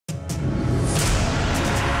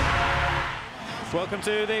Welcome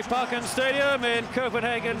to the Parken Stadium in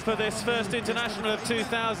Copenhagen for this first international of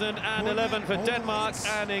 2011 for Denmark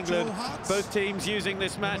and England. Both teams using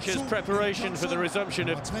this match as preparation for the resumption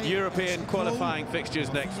of European qualifying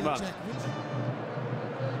fixtures next month.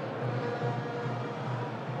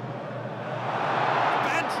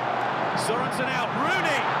 Bent, Sorensen out,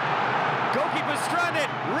 Rooney! Goalkeeper stranded,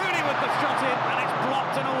 Rooney with the shot in, and it's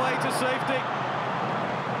blocked and away to safety.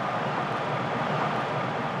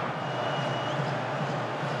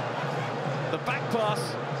 The back pass,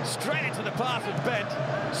 straight into the path of Bent.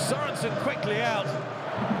 Sorensen quickly out.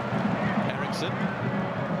 Eriksson,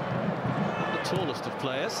 not the tallest of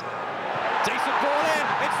players. Decent ball in,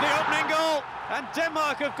 it's the opening goal, and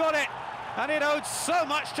Denmark have got it. And it owed so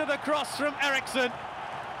much to the cross from Eriksson.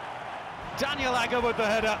 Daniel Agger with the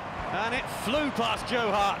header, and it flew past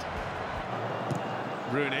Joe Hart.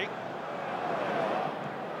 Rooney.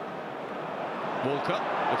 Walcott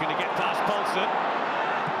looking to get past Poulsen.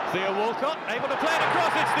 Theo Walcott able to play it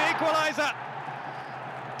across, it's the equaliser.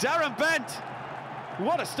 Darren Bent,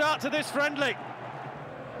 what a start to this friendly.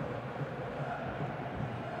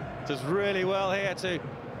 Does really well here to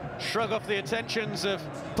shrug off the attentions of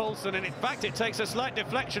Poulsen, and in fact it takes a slight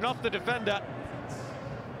deflection off the defender,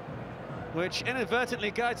 which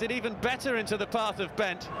inadvertently guides it even better into the path of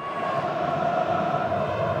Bent.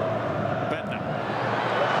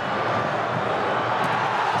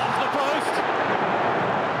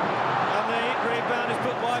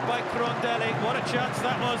 What a chance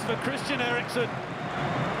that was for Christian Eriksen.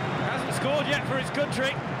 Hasn't scored yet for his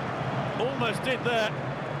country. Almost did there.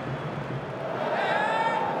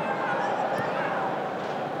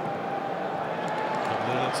 A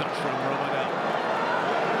little touch from Romadel.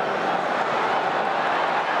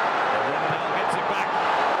 Romadel gets it back.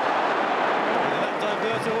 And that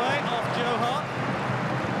divert away off Joe Hart.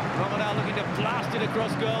 Romadel looking to blast it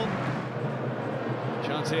across goal.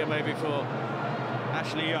 Chance here maybe for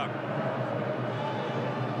Ashley Young.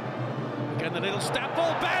 Again, the little stab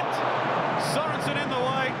ball, Bent! Sorensen in the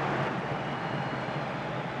way.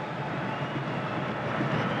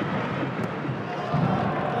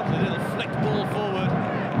 Lovely little flick ball forward.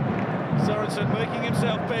 Sorensen making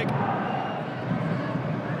himself big.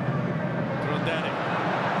 Grundani.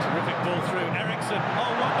 Terrific ball through. Eriksson.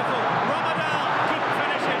 Oh, wonderful. Romadel couldn't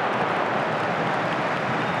finish it.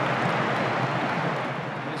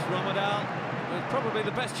 It's Romadel. Probably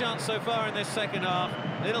the best chance so far in this second half.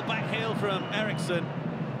 Little back heel from Eriksson.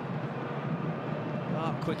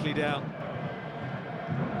 Quickly down.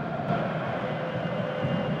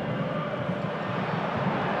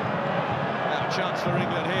 Now a chance for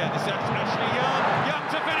England here. This is Ashley Young. Young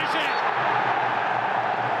to finish it.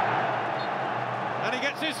 And he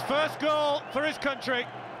gets his first goal for his country.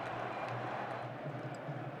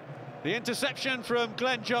 The interception from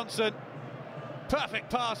Glen Johnson.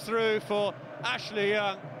 Perfect pass through for Ashley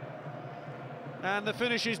Young. And the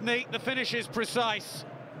finish is neat, the finish is precise.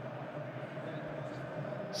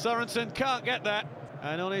 Sorensen can't get that.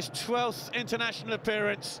 And on his 12th international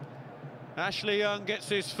appearance, Ashley Young gets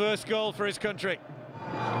his first goal for his country.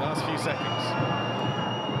 Last few seconds.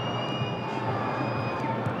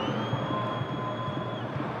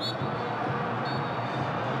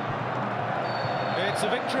 It's a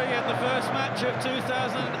victory in the first match of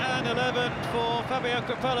 2011 for Fabio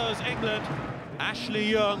Capello's England. Ashley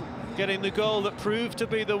Young getting the goal that proved to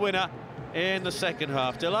be the winner in the second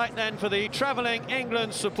half. Delight then for the travelling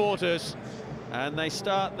England supporters, and they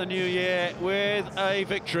start the new year with a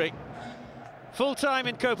victory. Full time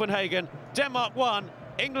in Copenhagen, Denmark 1,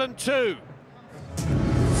 England 2.